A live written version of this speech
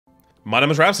My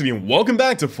name is Rhapsody and welcome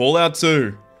back to Fallout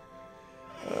 2.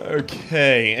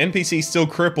 Okay, NPC still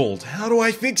crippled. How do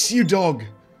I fix you, dog?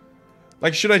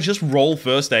 Like, should I just roll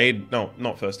first aid? No,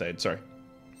 not first aid, sorry.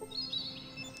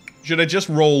 Should I just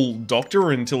roll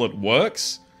doctor until it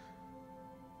works?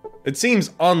 It seems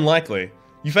unlikely.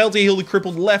 You failed to heal the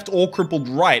crippled left or crippled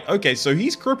right. Okay, so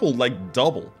he's crippled like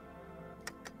double.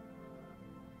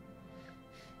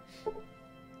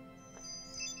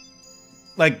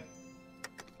 Like,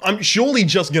 I'm surely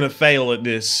just gonna fail at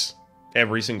this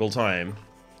every single time.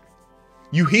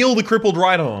 You heal the crippled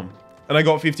right arm, and I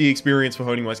got 50 experience for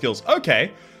honing my skills.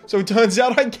 Okay, so it turns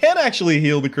out I can actually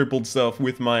heal the crippled stuff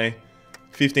with my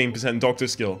 15% doctor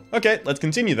skill. Okay, let's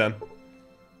continue then.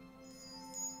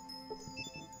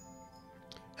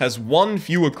 Has one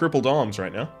fewer crippled arms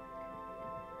right now.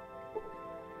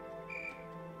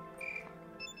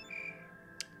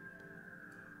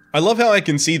 I love how I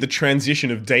can see the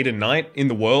transition of day to night in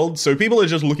the world, so people are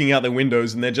just looking out their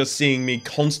windows and they're just seeing me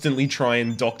constantly try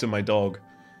and doctor my dog.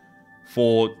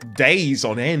 For days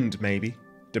on end, maybe.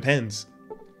 Depends.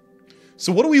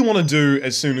 So what do we want to do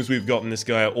as soon as we've gotten this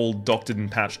guy all doctored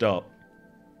and patched up?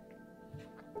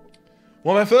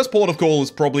 Well, my first port of call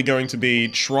is probably going to be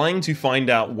trying to find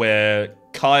out where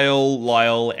Kyle,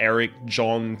 Lyle, Eric,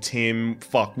 John, Tim,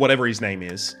 fuck, whatever his name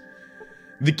is.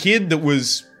 The kid that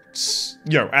was,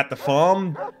 you know, at the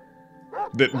farm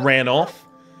that ran off.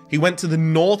 He went to the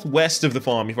northwest of the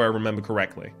farm, if I remember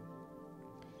correctly.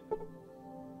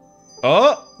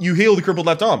 Oh, you heal the crippled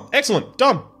left arm. Excellent,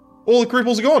 done. All the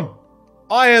cripples are gone.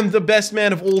 I am the best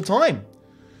man of all time.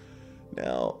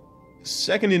 Now,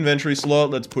 second inventory slot,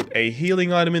 let's put a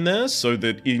healing item in there so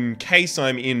that in case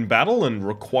I'm in battle and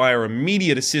require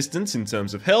immediate assistance in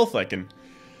terms of health, I can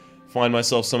find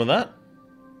myself some of that.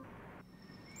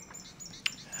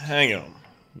 Hang on.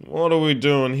 What are we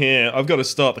doing here? I've got to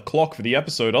start the clock for the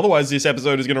episode, otherwise this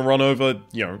episode is going to run over,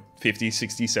 you know, 50,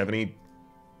 60, 70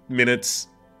 minutes,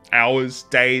 hours,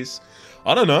 days.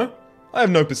 I don't know. I have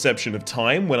no perception of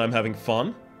time when I'm having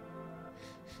fun.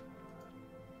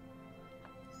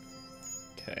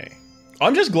 Okay.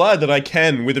 I'm just glad that I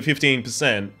can, with a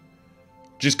 15%,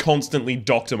 just constantly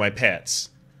doctor my pets.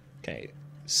 Okay.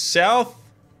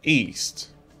 Southeast.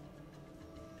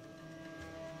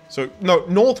 So, no,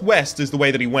 northwest is the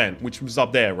way that he went, which was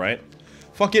up there, right?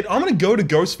 Fuck it, I'm gonna go to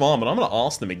Ghost Farm and I'm gonna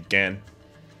ask them again.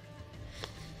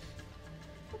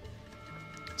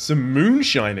 Some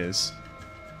moonshiners.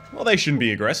 Well, they shouldn't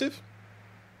be aggressive.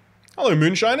 Hello,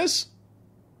 moonshiners.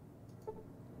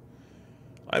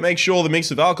 I make sure the mix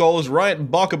of alcohol is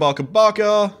right. Baka baka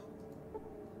baka.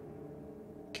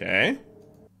 Okay.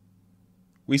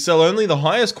 We sell only the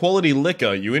highest quality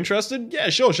liquor. You interested? Yeah,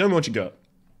 sure, show me what you got.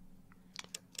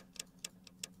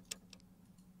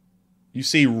 You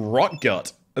see rot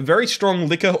gut. A very strong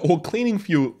liquor or cleaning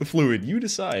fluid. You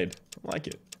decide. I like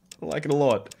it. I like it a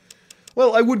lot.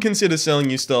 Well, I would consider selling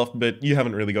you stuff, but you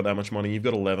haven't really got that much money. You've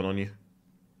got 11 on you.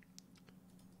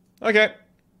 Okay.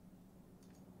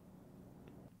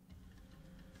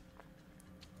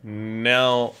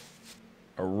 Now,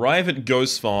 arrive at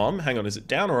Ghost Farm. Hang on, is it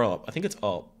down or up? I think it's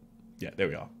up. Yeah, there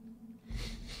we are.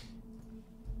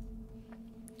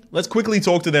 Let's quickly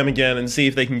talk to them again and see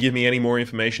if they can give me any more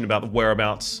information about the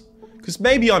whereabouts. Because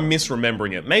maybe I'm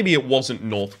misremembering it. Maybe it wasn't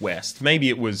northwest. Maybe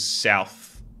it was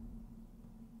south.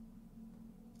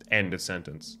 End of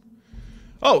sentence.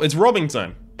 Oh, it's robbing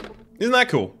time. Isn't that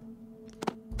cool?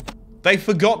 They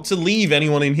forgot to leave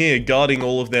anyone in here guarding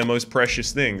all of their most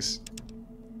precious things.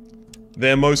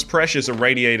 Their most precious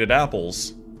irradiated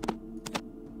apples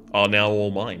are now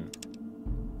all mine.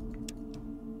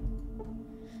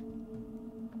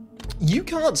 You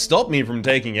can't stop me from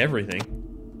taking everything.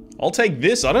 I'll take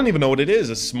this, I don't even know what it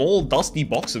is, a small dusty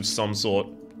box of some sort.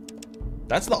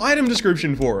 That's the item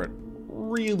description for it.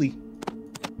 Really?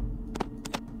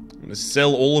 I'm gonna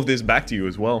sell all of this back to you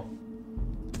as well.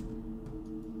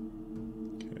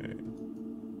 Okay.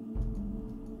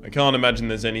 I can't imagine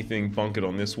there's anything bunkered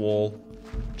on this wall,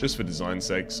 just for design's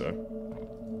sake, so.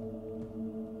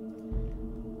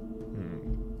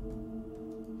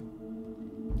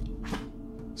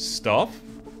 Stuff.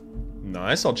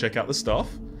 Nice, I'll check out the stuff.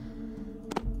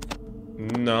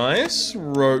 Nice.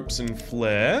 Ropes and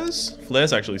flares.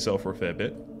 Flares actually sell for a fair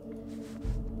bit.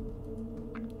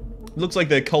 Looks like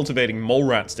they're cultivating mole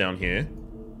rats down here.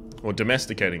 Or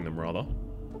domesticating them, rather.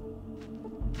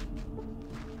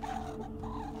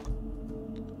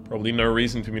 Probably no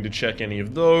reason for me to check any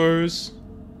of those.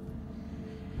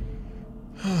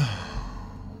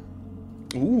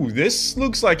 Ooh, this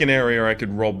looks like an area I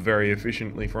could rob very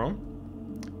efficiently from.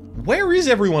 Where is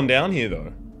everyone down here,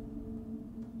 though?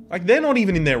 Like, they're not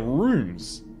even in their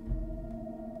rooms.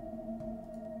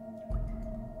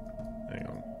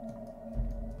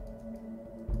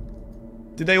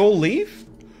 Did they all leave?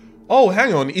 Oh,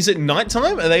 hang on. Is it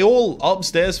nighttime? Are they all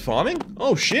upstairs farming?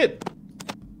 Oh, shit.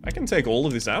 I can take all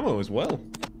of this ammo as well.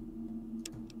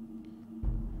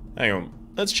 Hang on.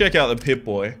 Let's check out the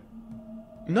Pip-Boy.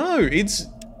 No, it's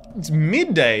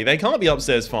midday. They can't be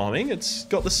upstairs farming. It's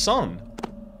got the sun.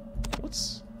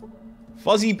 What's...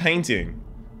 Fuzzy painting.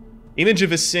 Image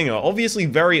of a singer. Obviously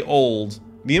very old.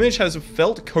 The image has a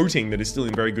felt coating that is still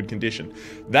in very good condition.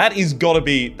 That is gotta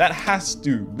be... That has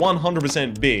to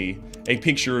 100% be a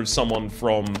picture of someone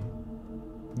from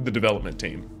the development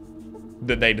team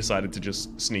that they decided to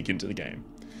just sneak into the game.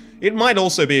 It might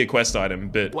also be a quest item,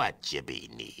 but... What you be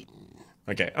needing?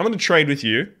 Okay, I'm gonna trade with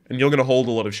you, and you're gonna hold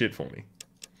a lot of shit for me.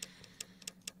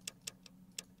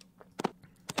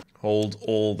 Hold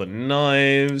all the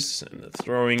knives, and the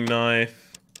throwing knife.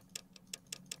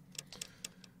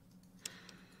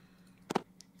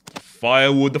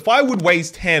 Firewood. The firewood weighs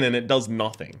 10 and it does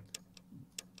nothing.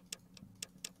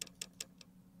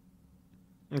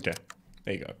 Okay,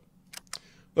 there you go.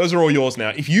 Those are all yours now.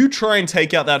 If you try and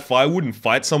take out that firewood and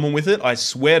fight someone with it, I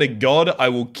swear to God, I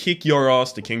will kick your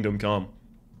ass to Kingdom Come.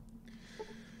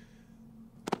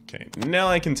 Okay, now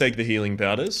I can take the healing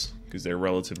powders, because they're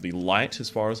relatively light as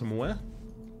far as I'm aware.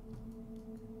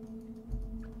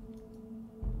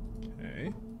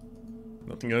 Okay.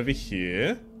 Nothing over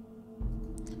here.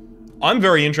 I'm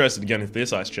very interested again with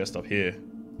this ice chest up here.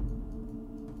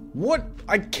 What?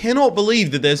 I cannot believe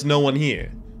that there's no one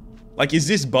here. Like, is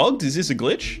this bugged? Is this a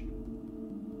glitch?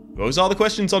 Those are the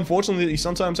questions, unfortunately, that you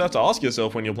sometimes have to ask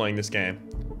yourself when you're playing this game.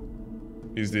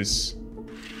 Is this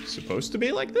supposed to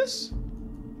be like this?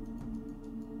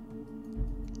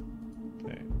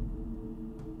 Okay.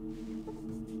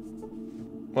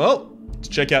 Well, let's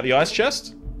check out the ice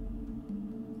chest.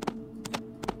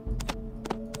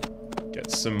 Get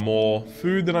some more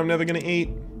food that I'm never gonna eat.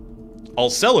 I'll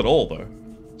sell it all, though,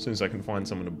 as soon as I can find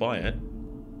someone to buy it.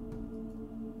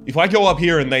 If I go up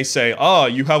here and they say, ah,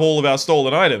 you have all of our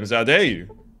stolen items, how dare you?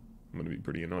 I'm gonna be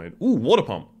pretty annoyed. Ooh, water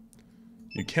pump.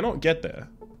 You cannot get there.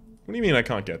 What do you mean I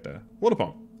can't get there? Water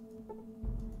pump.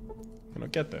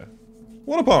 Cannot get there.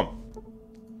 Water pump.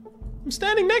 I'm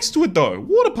standing next to it though.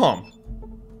 Water pump.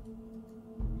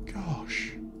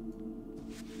 Gosh.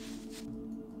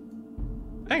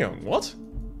 Hang on, what?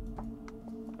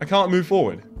 I can't move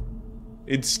forward.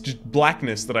 It's just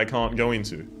blackness that I can't go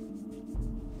into.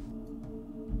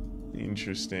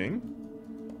 Interesting.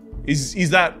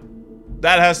 Is that...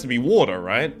 That has to be water,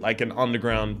 right? Like an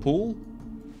underground pool?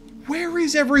 Where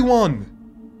is everyone?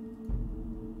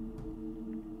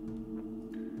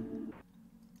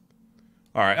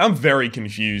 Alright, I'm very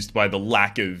confused by the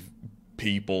lack of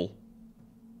people.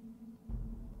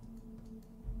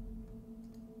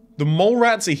 The mole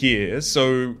rats are here,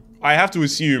 so I have to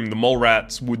assume the mole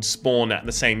rats would spawn at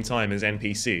the same time as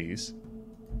NPCs.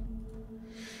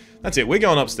 That's it, we're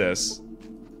going upstairs.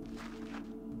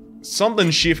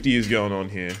 Something shifty is going on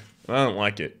here. I don't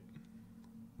like it.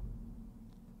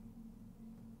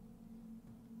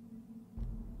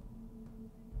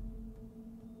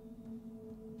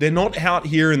 They're not out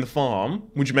here in the farm,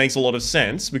 which makes a lot of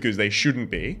sense, because they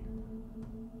shouldn't be.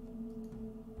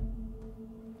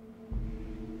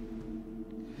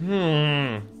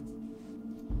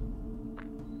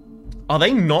 Are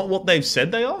they not what they've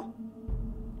said they are?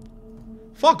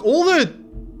 Fuck, all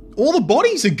the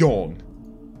bodies are gone.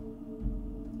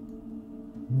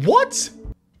 What?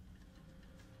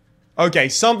 Okay,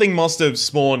 something must have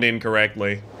spawned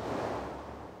incorrectly.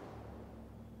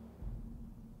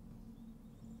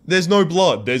 There's no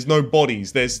blood, there's no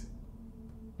bodies, there's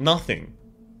nothing.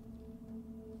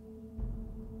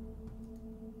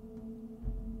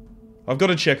 I've got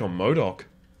to check on MODOK.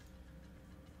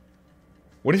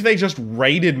 What if they just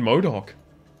raided MODOK?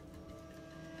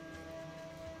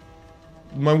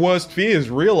 My worst fears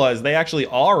realize they actually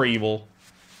are evil.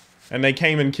 And they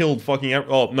came and killed fucking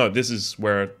oh, no, this is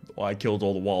where I killed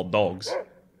all the wild dogs.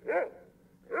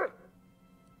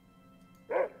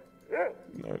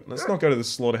 No, let's not go to the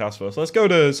slaughterhouse first. Let's go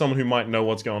to someone who might know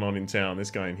what's going on in town.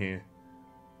 This guy in here.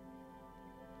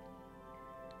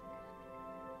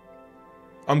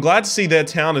 I'm glad to see their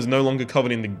town is no longer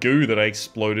covered in the goo that I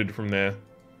exploded from there.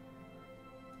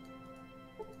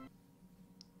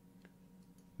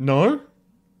 No?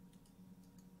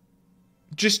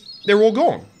 Just, they're all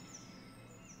gone.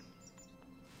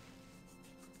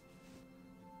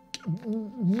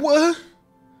 What?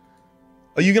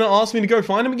 Are you gonna ask me to go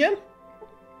find him again?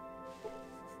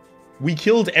 We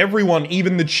killed everyone,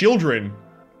 even the children.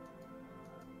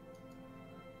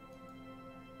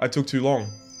 I took too long.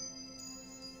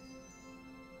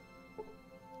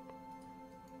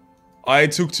 I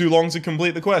took too long to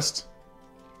complete the quest.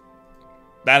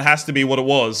 That has to be what it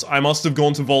was. I must have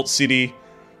gone to Vault City,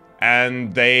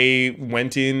 and they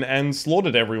went in and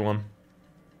slaughtered everyone.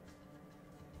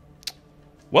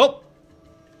 Well,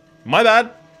 my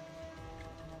bad.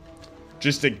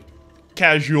 Just a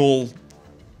casual,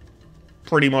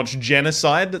 pretty much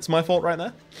genocide that's my fault right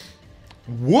there.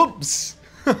 Whoops!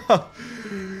 I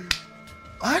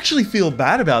actually feel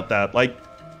bad about that. Like,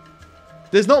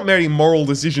 there's not many moral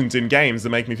decisions in games that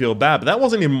make me feel bad, but that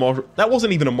wasn't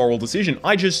even a moral decision.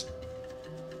 I just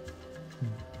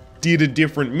did a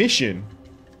different mission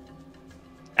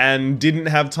and didn't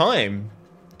have time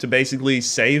to basically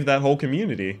save that whole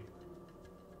community.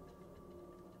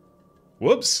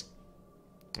 Whoops.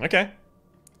 Okay.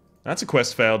 That's a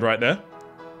quest failed right there.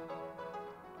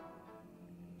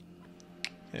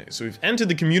 Okay, so we've entered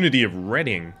the community of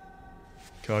Reading.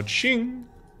 Ka-ching.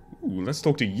 Ooh, let's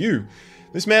talk to you.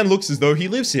 This man looks as though he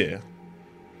lives here.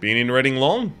 Been in Reading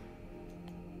long?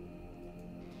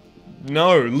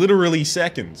 No, literally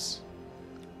seconds.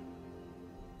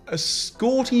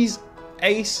 Escorties,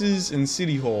 Aces, and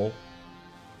City Hall.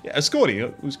 Yeah, Escorty,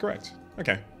 it was correct.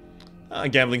 Okay.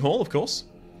 Gambling Hall, of course.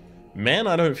 Man,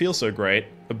 I don't feel so great.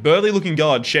 A burly looking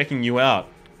guard checking you out.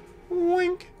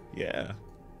 Wink. Yeah.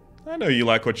 I know you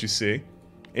like what you see.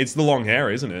 It's the long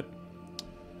hair, isn't it?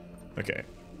 Okay.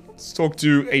 Let's talk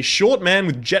to a short man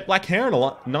with jet black hair and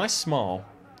a nice smile.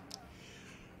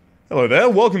 Hello there,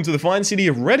 welcome to the fine city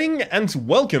of Reading, and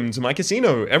welcome to my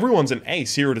casino. Everyone's an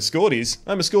ace here at Escorties.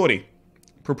 I'm Escorty,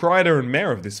 proprietor and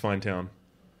mayor of this fine town.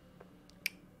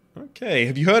 Okay,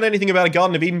 have you heard anything about a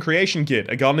Garden of Eden creation kit?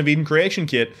 A Garden of Eden creation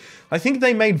kit? I think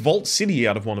they made Vault City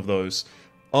out of one of those.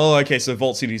 Oh, okay, so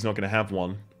Vault City's not going to have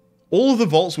one. All of the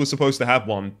vaults were supposed to have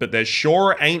one, but there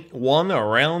sure ain't one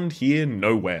around here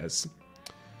nowheres.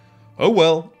 Oh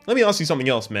well, let me ask you something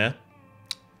else, Mayor.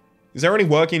 Is there any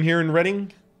work in here in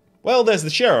Reading? Well, there's the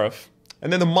sheriff,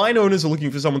 and then the mine owners are looking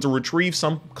for someone to retrieve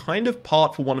some kind of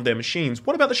part for one of their machines.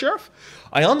 What about the sheriff?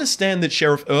 I understand that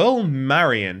Sheriff Earl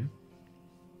Marion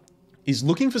is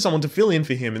looking for someone to fill in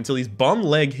for him until his bum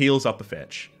leg heals up a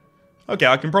fetch. Okay,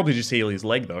 I can probably just heal his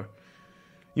leg, though.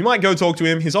 You might go talk to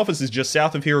him. His office is just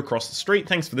south of here across the street.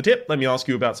 Thanks for the tip. Let me ask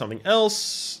you about something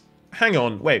else. Hang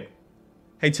on, wait.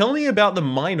 Hey, tell me about the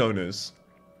mine owners.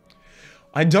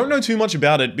 I don't know too much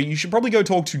about it, but you should probably go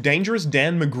talk to Dangerous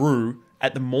Dan McGrew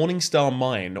at the Morningstar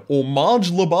Mine, or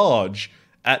Marge LaBarge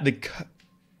at the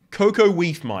Cocoa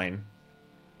Weef Mine.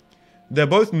 They're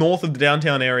both north of the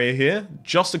downtown area here,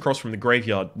 just across from the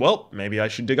graveyard. Well, maybe I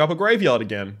should dig up a graveyard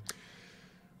again.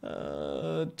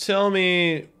 Tell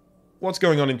me what's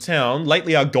going on in town.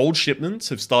 Lately, our gold shipments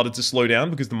have started to slow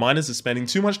down because the miners are spending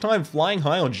too much time flying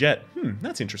high on jet.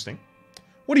 That's interesting.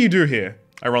 What do you do here?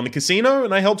 I run the casino,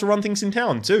 and I help to run things in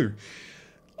town, too.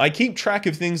 I keep track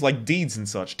of things like deeds and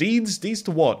such. Deeds? Deeds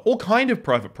to what? All kind of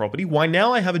private property. Why,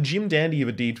 now I have a Jim Dandy of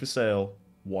a deed for sale.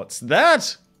 What's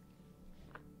that?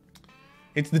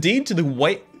 It's the deed to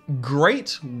the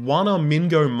Great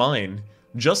Wanamingo Mine,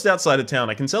 just outside of town.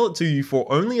 I can sell it to you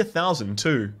for only 1,000,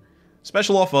 too.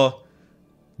 Special offer,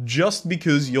 just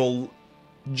because your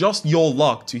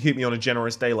luck to hit me on a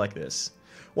generous day like this.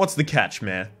 What's the catch,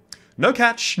 Mayor? No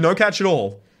catch at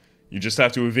all. You just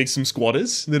have to evict some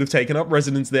squatters that have taken up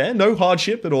residence there. No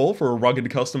hardship at all for a rugged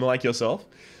customer like yourself.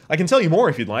 I can tell you more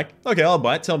if you'd like. Okay, I'll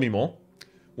buy it. Tell me more.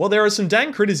 Well, there are some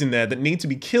dang critters in there that need to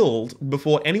be killed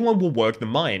before anyone will work the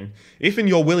mine. If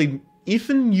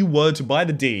you were to buy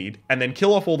the deed and then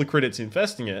kill off all the critters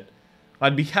infesting it,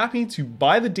 I'd be happy to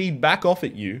buy the deed back off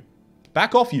you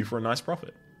for a nice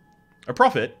profit. A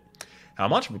profit? How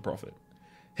much of a profit?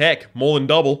 Heck, more than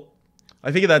double.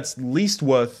 I figure that's least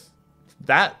worth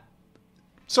that.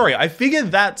 Sorry, I figure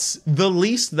that's the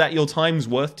least that your time's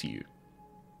worth to you.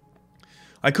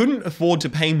 I couldn't afford to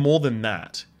pay more than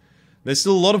that. There's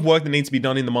still a lot of work that needs to be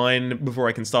done in the mine before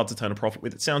I can start to turn a profit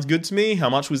with it. Sounds good to me. How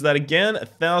much was that again?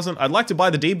 1,000. I'd like to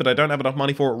buy the deed, but I don't have enough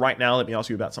money for it right now. Let me ask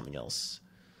you about something else.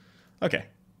 Okay.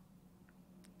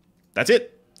 That's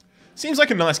it. Seems like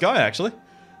a nice guy, actually.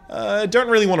 Don't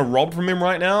really want to rob from him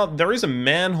right now. There is a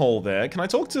manhole there. Can I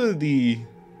talk to the...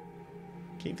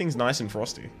 Keep things nice and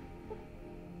frosty.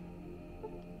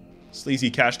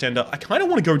 Sleazy cash tender. I kind of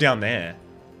want to go down there.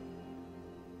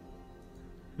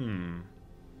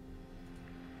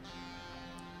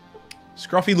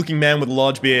 Scruffy looking man with a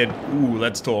large beard. Ooh,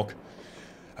 let's talk.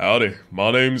 Howdy,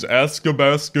 my name's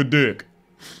Askabaska Dick.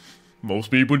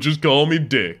 Most people just call me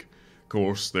Dick. Of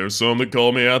course, there's some that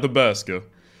call me Athabasca.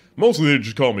 Mostly they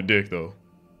just call me Dick, though.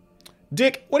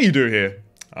 Dick, what do you do here?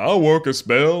 I work a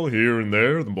spell here and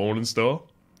there at the Morningstar.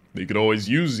 They could always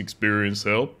use experienced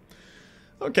help.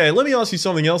 Okay, let me ask you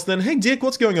something else then. Hey Dick,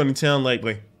 what's going on in town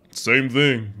lately? Same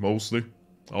thing, mostly.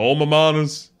 All my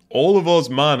miners, all of us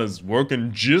miners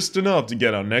working just enough to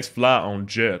get our next flight on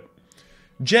Jet.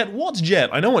 Jet? What's Jet?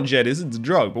 I know what Jet is, it's a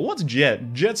drug, but what's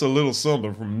Jet? Jet's a little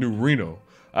something from New Reno.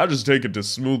 I just take it to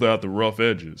smooth out the rough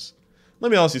edges.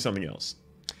 Let me ask you something else.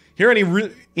 Hear any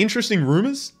interesting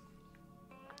rumors?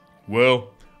 Well,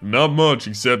 not much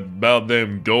except about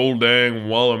them gold-dang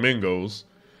Walamingos.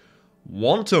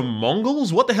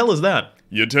 Mongols? What the hell is that?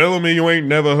 You telling me you ain't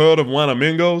never heard of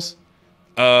Wanamingos?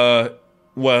 Sure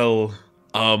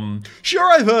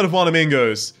I've heard of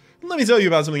Wanamingos. Let me tell you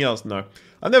about something else. No.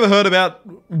 I've never heard about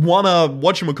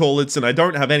whatchamacallits, and I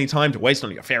don't have any time to waste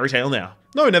on your fairy tale now.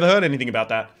 No, never heard anything about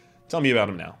that. Tell me about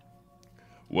them now.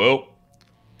 Well,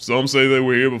 some say they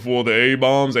were here before the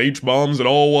A-bombs, H-bombs, and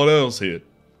all what else hit.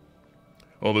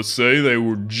 Others say they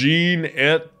were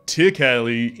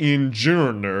genetically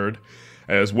engineered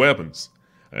as weapons.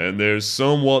 And there's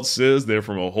some what says they're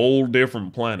from a whole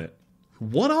different planet.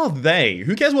 What are they?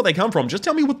 Who cares what they come from? Just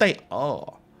tell me what they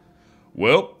are.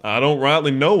 Well, I don't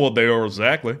rightly know what they are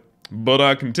exactly, but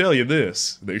I can tell you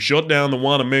this. They shut down the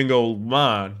Wanamingo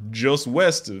mine just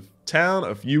west of town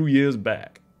a few years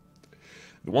back.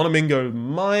 The Wanamingo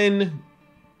mine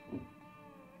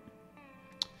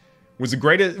was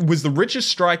the richest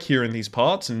strike here in these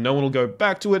parts, and no one will go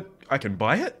back to it. I can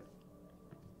buy it?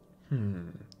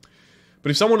 But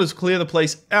if someone was to clear the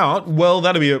place out, well,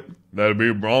 that'd be a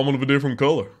Brahmin of a different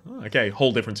color. Okay,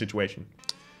 whole different situation.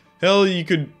 Hell,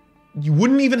 you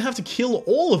wouldn't even have to kill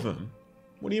all of them.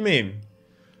 What do you mean?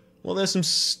 Well, there's some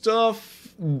stuff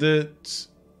that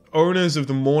owners of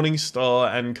the Morning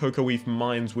Star and Cocoa Leaf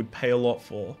mines would pay a lot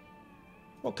for.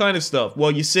 What kind of stuff?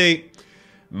 Well, you see,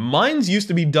 mines used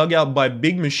to be dug out by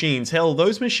big machines. Hell,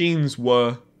 those machines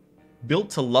were built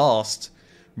to last.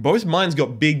 Both mines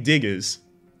got big diggers.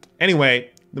 Anyway,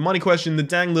 the money question, the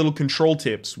dang little control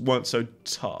tips weren't so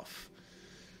tough.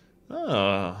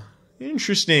 Ah,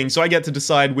 interesting. So I get to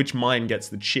decide which mine gets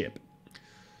the chip.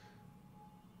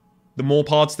 The more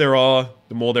parts there are,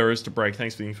 the more there is to break.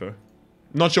 Thanks for the info.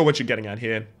 Not sure what you're getting at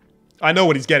here. I know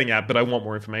what he's getting at, but I want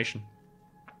more information.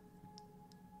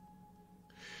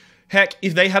 Heck,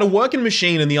 if they had a working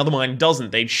machine and the other mine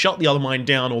doesn't, they'd shut the other mine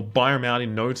down or buy them out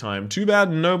in no time. Too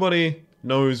bad nobody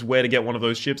knows where to get one of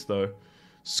those chips, though.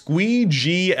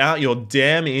 Squeegee out your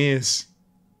damn ears.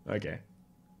 Okay.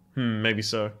 Maybe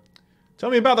so.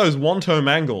 Tell me about those one-toe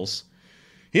mangles.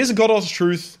 Here's a god-honest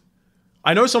truth.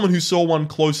 I know someone who saw one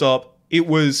close up. It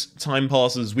was time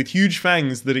passes with huge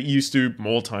fangs that it used to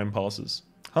more time passes.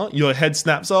 Huh? Your head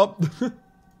snaps up?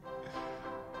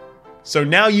 So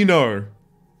now you know.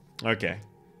 Okay.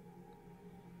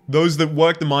 Those that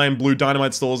work the mine blew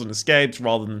dynamite stores and escaped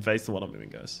rather than face the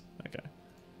Wanamingos. Okay.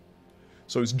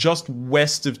 So it's just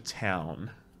west of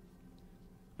town.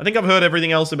 I think I've heard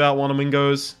everything else about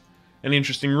Wanamingos and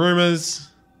interesting rumors.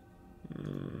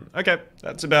 Okay,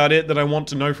 that's about it that I want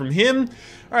to know from him.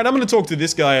 Alright, I'm going to talk to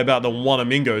this guy about the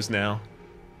Wanamingos now.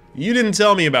 You didn't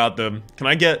tell me about them. Can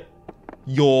I get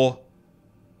the...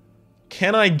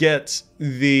 Can I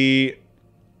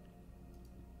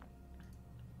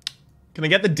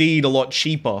get the deed a lot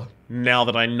cheaper now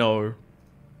that I know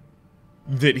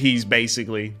that he's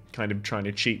basically kind of trying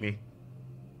to cheat me?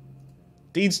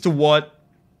 Deeds to what?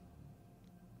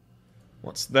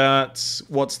 What's that?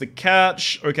 What's the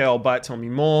catch? Okay, I'll buy it, tell me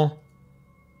more.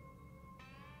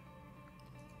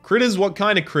 Critters, what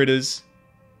kind of critters?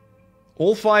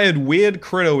 All-fired weird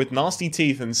critter with nasty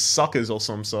teeth and suckers or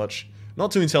some such.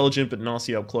 Not too intelligent, but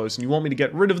nasty up close. And you want me to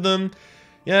get rid of them?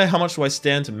 Yeah, how much do I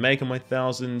stand to make on my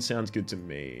 1,000? Sounds good to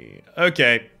me.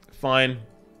 Okay, fine.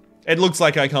 It looks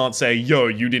like I can't say, yo,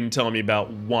 you didn't tell me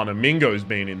about Wanamingos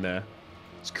being in there.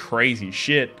 It's crazy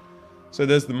shit. So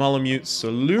there's the Malamute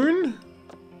Saloon.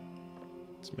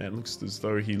 This man looks as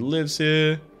though he lives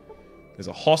here. There's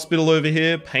a hospital over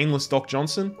here. Painless Doc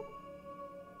Johnson.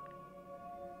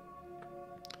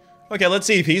 Okay, let's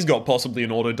see if he's got possibly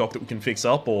an auto doc that we can fix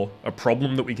up or a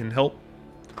problem that we can help.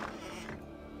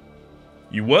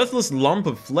 You worthless lump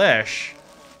of flesh.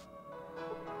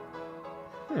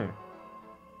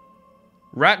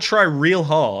 Rat, try real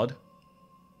hard.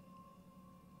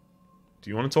 Do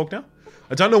you want to talk now?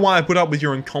 I don't know why I put up with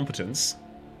your incompetence.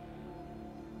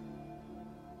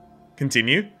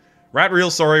 Continue. Rat, real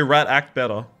sorry. Rat, act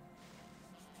better.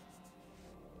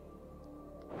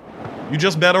 You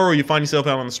just better or you find yourself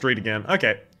out on the street again.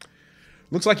 Okay.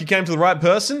 Looks like you came to the right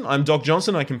person. I'm Doc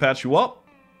Johnson. I can patch you up.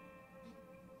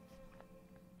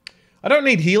 I don't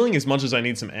need healing as much as I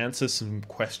need some answers, some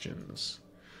questions.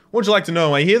 What would you like to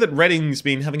know? I hear that Redding's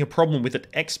been having a problem with its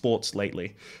exports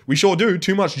lately. We sure do.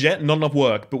 Too much jet and not enough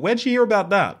work. But where'd you hear about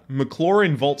that?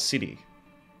 McLaurin Vault City.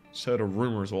 Just heard a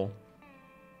rumor is all.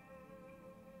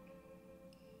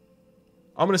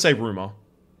 I'm going to say rumor.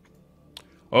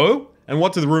 Oh, and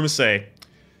what do the rumors say?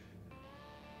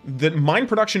 That mine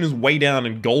production is way down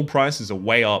and gold prices are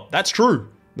way up. That's true.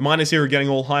 The miners here are getting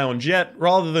all high on jet.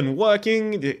 Rather than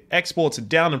working, the exports are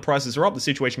down and prices are up. The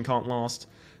situation can't last.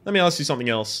 Let me ask you something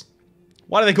else.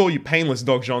 Why do they call you painless,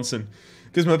 Doc Johnson?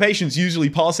 Because my patients usually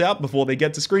pass out before they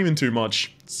get to screaming too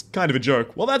much. It's kind of a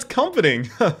joke. Well, that's comforting.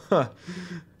 I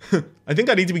think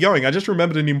I need to be going. I just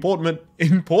remembered an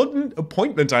important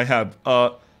appointment I have.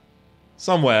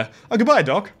 Somewhere. Goodbye,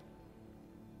 Doc.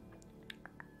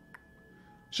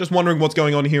 Just wondering what's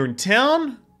going on here in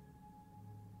town.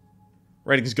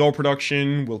 Ratings gold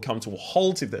production will come to a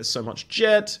halt if there's so much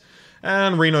jet.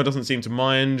 And Reno doesn't seem to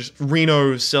mind.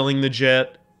 Reno selling the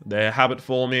jet. They're habit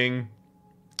forming.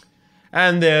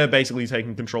 And they're basically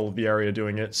taking control of the area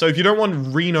doing it. So if you don't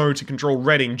want Reno to control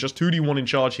Reading, just who do you want in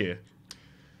charge here?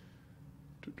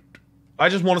 I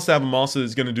just want us to have a master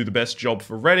that's going to do the best job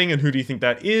for Reading. And who do you think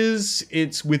that is?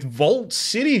 It's with Vault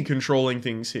City controlling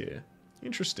things here.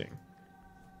 Interesting.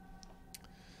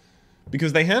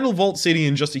 Because they handle Vault City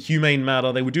in just a humane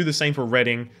manner, they would do the same for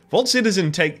Reading. Vault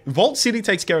City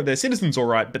takes care of their citizens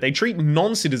alright, but they treat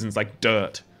non-citizens like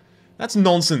dirt. That's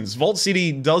nonsense. Vault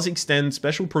City does extend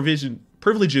special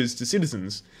privileges to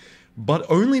citizens, but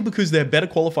only because they're better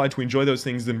qualified to enjoy those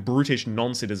things than brutish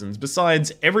non-citizens.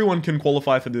 Besides, everyone can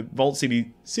qualify for the Vault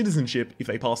City citizenship if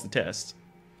they pass the test.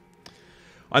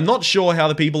 I'm not sure how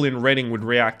the people in Reading would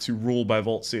react to rule by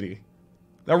Vault City.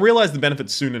 They'll realize the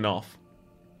benefits soon enough.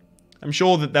 I'm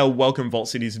sure that they'll welcome Vault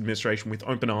City's administration with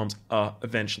open arms,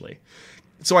 eventually.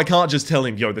 So I can't just tell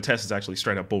him, yo, the test is actually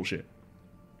straight up bullshit.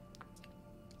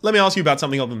 Let me ask you about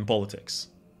something other than politics.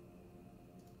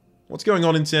 What's going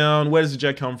on in town? Where does the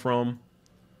jet come from?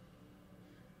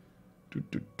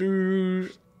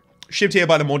 Shipped here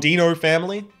by the Mordino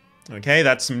family. Okay,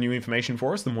 that's some new information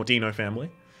for us, the Mordino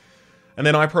family. And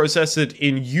then I process it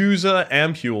in user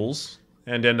ampules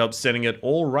and end up sending it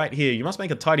all right here. You must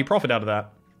make a tidy profit out of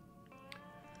that.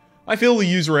 I fill the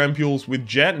user ampules with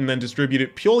jet and then distribute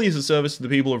it purely as a service to the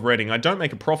people of Reading. I don't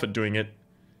make a profit doing it.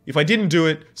 If I didn't do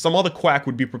it, some other quack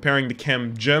would be preparing to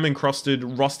chem germ-encrusted,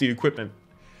 rusty equipment.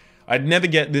 I'd never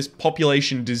get this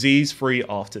population disease-free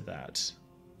after that.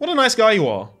 What a nice guy you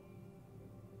are.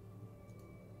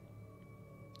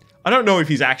 I don't know if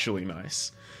he's actually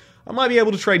nice. I might be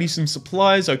able to trade you some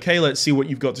supplies. Okay, let's see what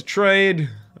you've got to trade.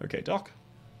 Okay, Doc.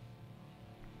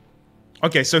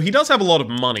 Okay, so he does have a lot of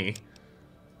money.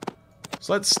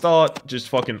 So let's start just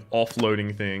fucking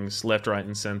offloading things left, right,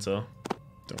 and center.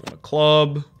 Don't want a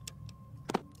club.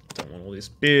 Don't want all this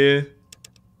beer.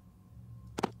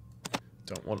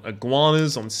 Don't want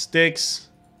iguanas on sticks.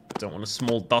 Don't want a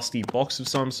small dusty box of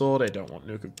some sort. I don't want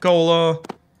Nuka-Cola.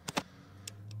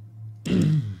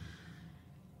 It's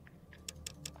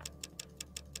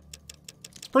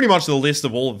pretty much the list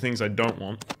of all the things I don't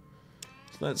want.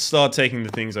 So let's start taking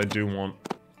the things I do want.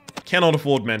 Cannot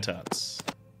afford Mentats.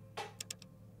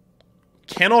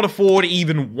 Cannot afford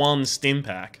even one stim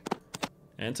pack.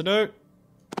 Antidote?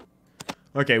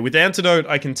 Okay, with antidote,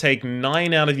 I can take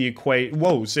 9 out of the equation.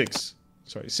 Whoa, 6.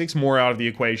 Sorry, 6 more out of the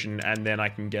equation, and then I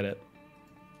can get it.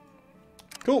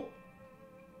 Cool.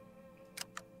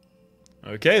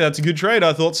 Okay, that's a good trade.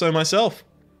 I thought so myself.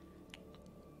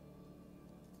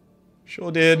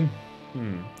 Sure did.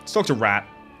 Let's talk to Rat.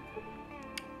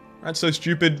 Rat's so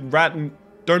stupid. Rat,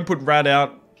 don't put Rat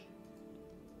out.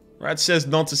 Rat says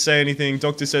not to say anything.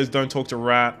 Doctor says don't talk to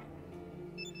Rat.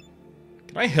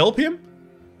 Can I help him?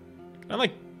 Can I,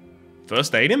 like,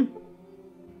 first aid him?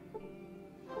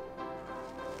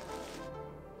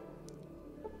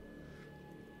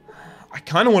 I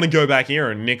kind of want to go back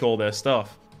here and nick all their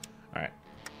stuff. Alright.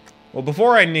 Well,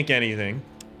 before I nick anything,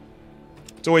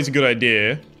 it's always a good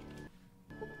idea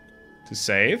to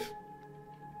save.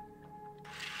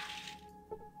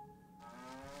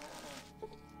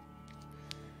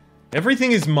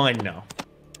 Everything is mine now.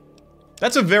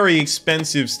 That's a very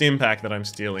expensive stim pack that I'm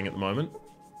stealing at the moment.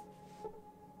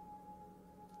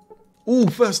 Ooh,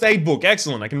 first aid book.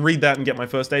 Excellent. I can read that and get my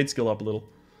first aid skill up a little.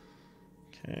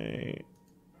 Okay.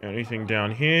 Anything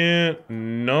down here?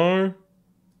 No.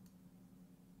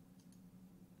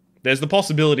 There's the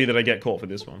possibility that I get caught for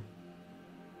this one.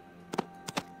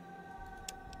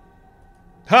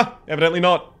 Ha! Evidently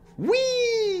not.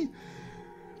 Whee!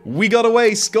 We got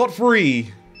away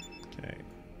scot-free. Okay.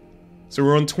 So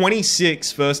we're on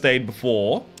 26 first aid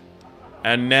before.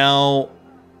 And now...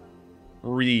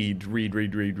 Read.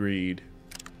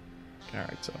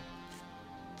 Character.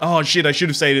 Oh shit, I should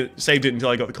have saved it until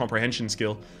I got the comprehension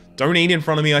skill. Don't eat in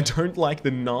front of me, I don't like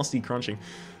the nasty crunching.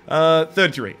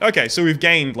 33. Okay, so we've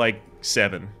gained like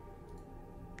 7.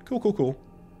 Cool.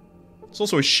 There's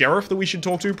also a sheriff that we should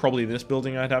talk to. Probably this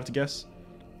building, I'd have to guess.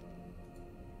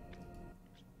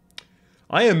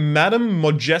 I am Madame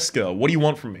Modjeska. What do you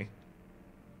want from me?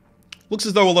 Looks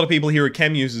as though a lot of people here are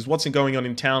chem users. What's going on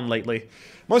in town lately?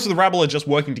 Most of the rabble are just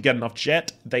working to get enough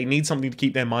jet. They need something to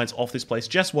keep their minds off this place.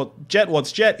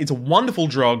 What's jet? It's a wonderful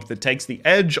drug that takes the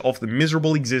edge off the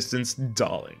miserable existence,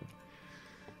 darling.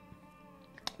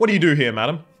 What do you do here,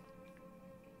 madam?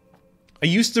 I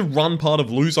used to run part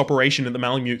of Lou's operation at the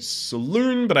Malamute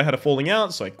Saloon, but I had a falling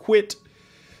out, so I quit.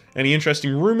 Any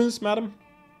interesting rumors, madam?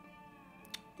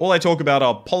 All I talk about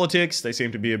are politics. They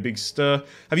seem to be a big stir.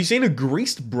 Have you seen a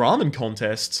greased Brahmin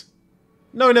contest?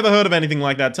 No, never heard of anything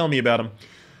like that. Tell me about them.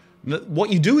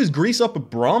 What you do is grease up a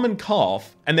Brahmin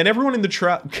calf, and then everyone in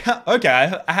the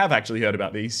okay, I have actually heard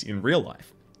about these in real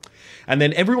life. And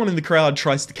then everyone in the crowd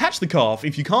tries to catch the calf.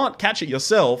 If you can't catch it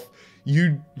yourself,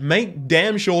 you make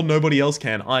damn sure nobody else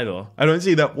can either. I don't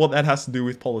see what that has to do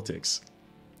with politics.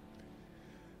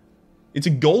 It's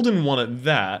a golden one at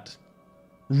that.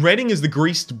 Redding is the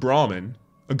greased Brahmin.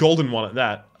 A golden one at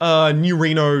that. New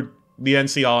Reno, the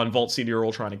NCR, and Vault City are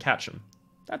all trying to catch him.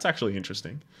 That's actually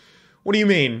interesting. What do you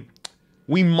mean?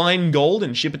 We mine gold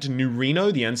and ship it to New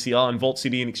Reno, the NCR, and Vault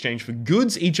City in exchange for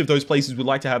goods. Each of those places would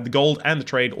like to have the gold and the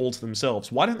trade all to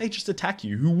themselves. Why don't they just attack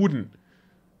you? Who wouldn't?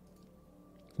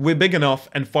 We're big enough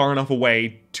and far enough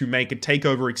away to make a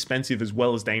takeover expensive as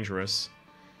well as dangerous.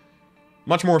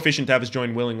 Much more efficient to have us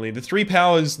join willingly. The three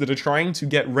powers that are trying to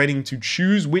get Redding to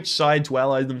choose which side to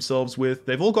ally themselves with,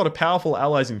 they've all got a powerful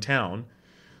allies in town.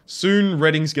 Soon,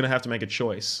 Redding's gonna have to make a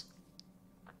choice.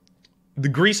 The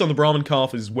grease on the Brahmin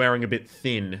calf is wearing a bit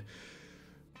thin.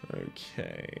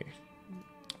 Okay.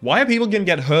 Why are people gonna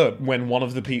get hurt when one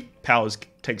of the powers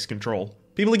takes control?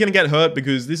 People are gonna get hurt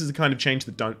because this is the kind of change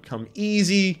that don't come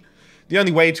easy. The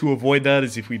only way to avoid that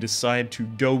is if we decide to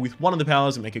go with one of the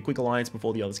powers and make a quick alliance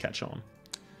before the others catch on.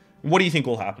 What do you think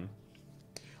will happen?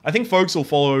 I think folks will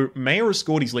follow Mayor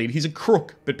Escorti's lead. He's a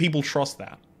crook, but people trust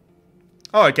that.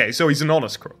 Oh, okay, so he's an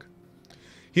honest crook.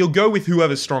 He'll go with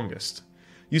whoever's strongest.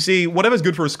 You see, whatever's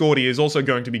good for Escorti is also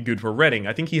going to be good for Redding.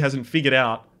 I think he hasn't figured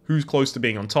out who's close to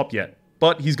being on top yet,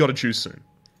 but he's got to choose soon.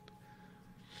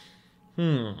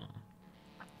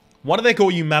 Why do they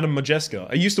call you Madame Modjeska?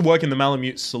 I used to work in the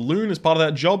Malamute Saloon. As part of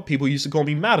that job, people used to call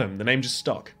me Madame. The name just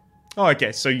stuck. Oh,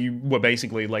 okay, so you were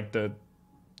basically like the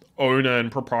owner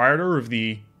and proprietor of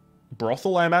the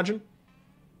brothel, I imagine?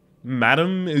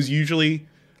 Madame is usually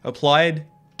applied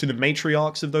to the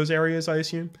matriarchs of those areas, I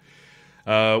assume.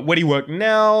 Where do you work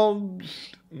now?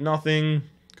 Nothing.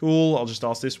 Cool, I'll just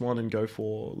ask this one and go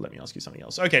for... Let me ask you something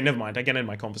else. Okay, never mind. I can end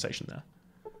my conversation there.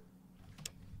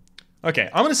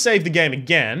 Okay, I'm gonna save the game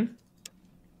again.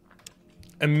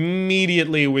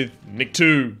 Immediately with Nick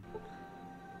 2.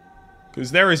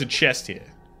 Because there is a chest here.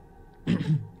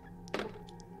 And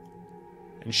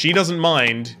she doesn't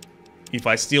mind if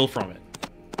I steal from it.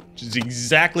 Which is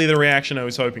exactly the reaction I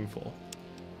was hoping for.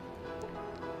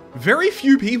 Very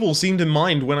few people seem to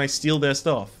mind when I steal their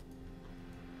stuff.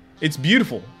 It's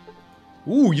beautiful.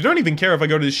 Ooh, you don't even care if I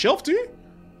go to this shelf, do you?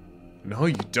 No,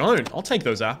 you don't. I'll take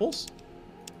those apples.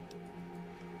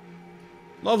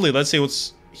 Lovely, let's see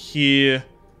what's here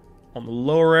on the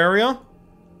lower area.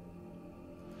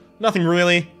 Nothing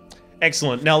really.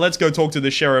 Excellent. Now let's go talk to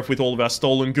the sheriff with all of our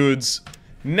stolen goods.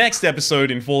 Next episode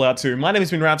in Fallout 2. My name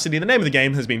has been Rhapsody. The name of the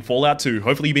game has been Fallout 2.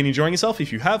 Hopefully you've been enjoying yourself.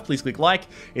 If you have, please click like.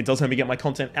 It does help me get my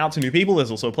content out to new people.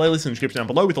 There's also a playlist in the description down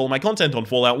below with all my content on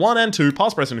Fallout 1 and 2,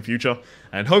 past, present, and future.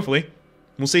 And hopefully,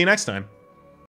 we'll see you next time.